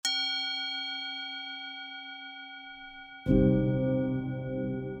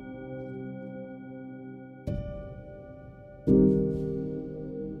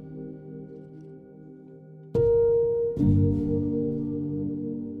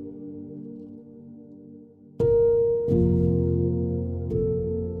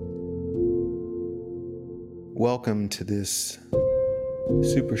Welcome to this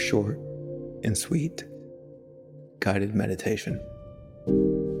super short and sweet guided meditation.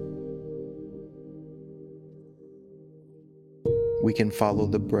 We can follow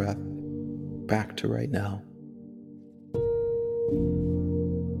the breath back to right now.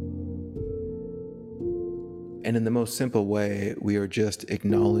 And in the most simple way, we are just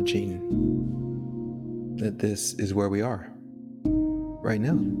acknowledging that this is where we are right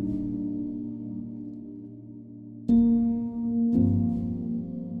now.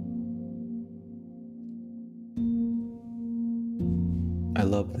 I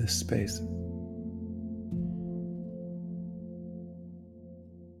love this space.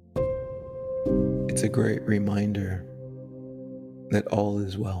 It's a great reminder that all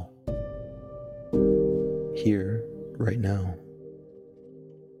is well, here, right now.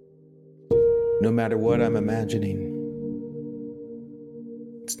 No matter what I'm imagining,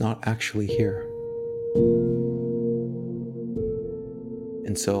 it's not actually here.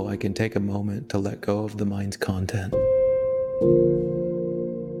 And so I can take a moment to let go of the mind's content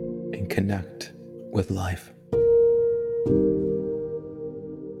and connect with life.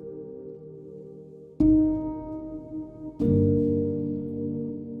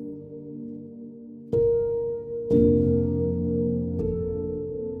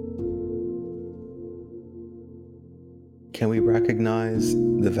 Can we recognize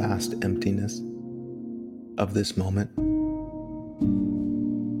the vast emptiness of this moment?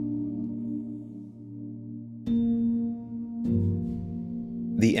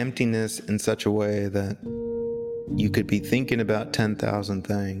 The emptiness in such a way that you could be thinking about 10,000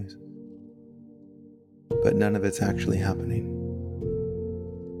 things, but none of it's actually happening.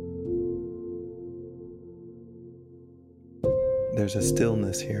 There's a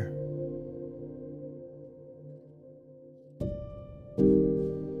stillness here.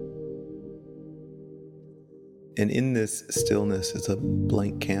 And in this stillness is a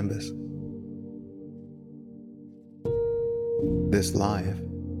blank canvas. This life,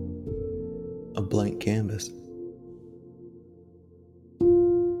 a blank canvas.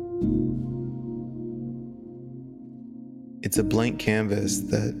 It's a blank canvas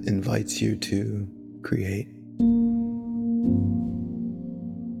that invites you to create,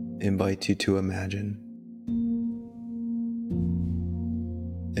 invites you to imagine,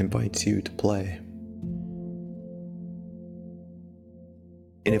 invites you to play.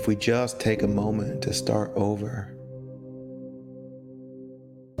 And if we just take a moment to start over,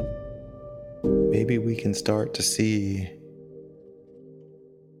 maybe we can start to see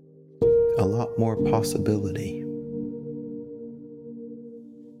a lot more possibility.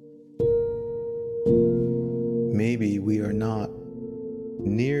 Maybe we are not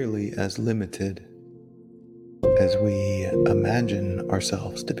nearly as limited as we imagine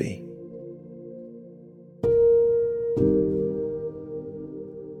ourselves to be.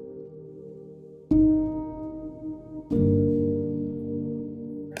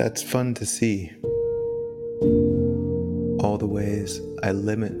 That's fun to see. All the ways I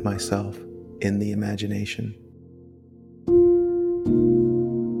limit myself in the imagination.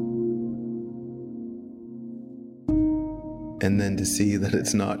 And then to see that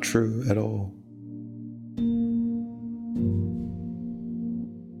it's not true at all.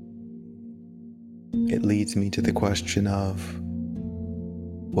 It leads me to the question of,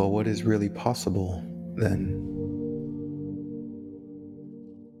 well, what is really possible then?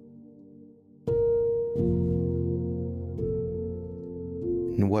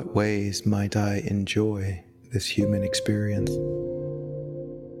 In what ways might I enjoy this human experience?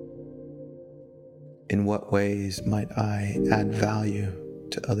 In what ways might I add value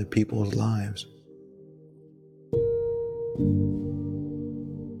to other people's lives?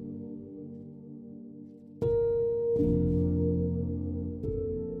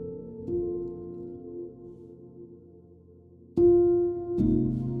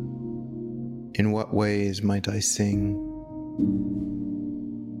 In what ways might I sing,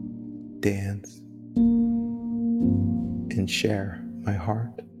 dance, and share my heart?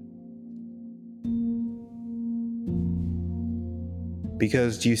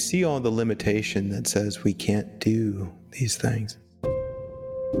 Because do you see all the limitation that says we can't do these things?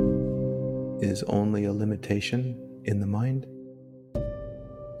 It is only a limitation in the mind.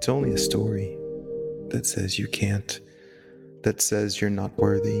 It's only a story that says you can't, that says you're not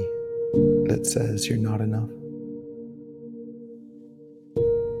worthy, that says you're not enough.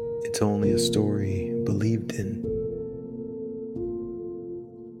 It's only a story believed in.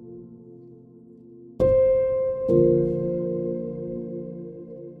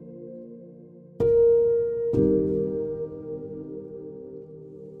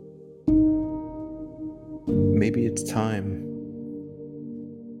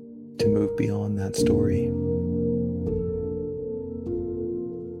 that story.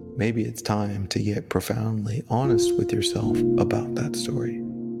 Maybe it's time to get profoundly honest with yourself about that story.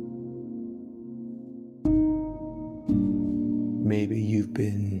 Maybe you've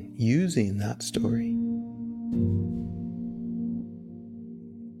been using that story,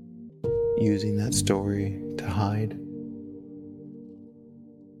 using that story to hide,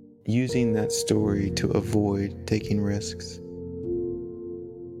 using that story to avoid taking risks,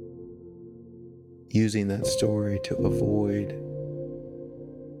 using that story to avoid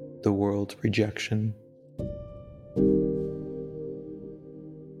the world's rejection.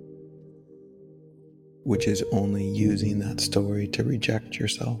 Which is only using that story to reject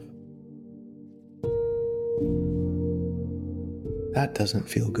yourself. That doesn't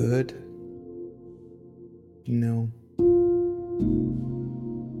feel good. No.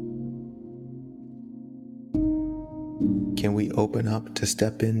 Can we open up to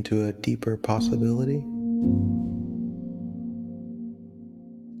step into a deeper possibility?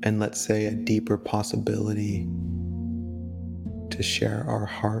 And let's say a deeper possibility to share our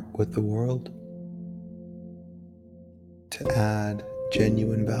heart with the world, to add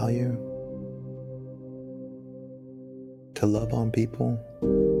genuine value, to love on people.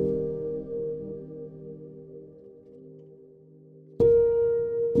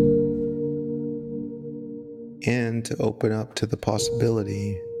 And to open up to the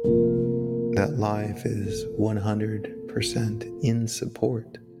possibility that life is 100% in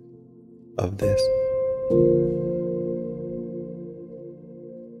support of this.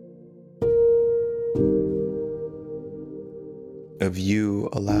 Of you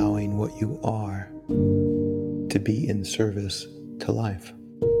allowing what you are to be in service to life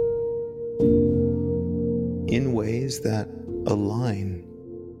in ways that align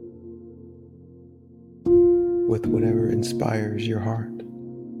with whatever inspires your heart.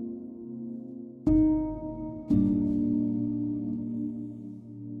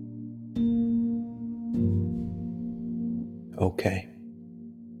 Okay.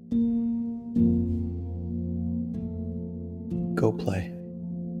 Go play.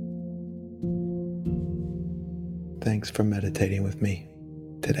 Thanks for meditating with me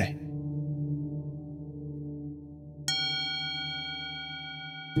today.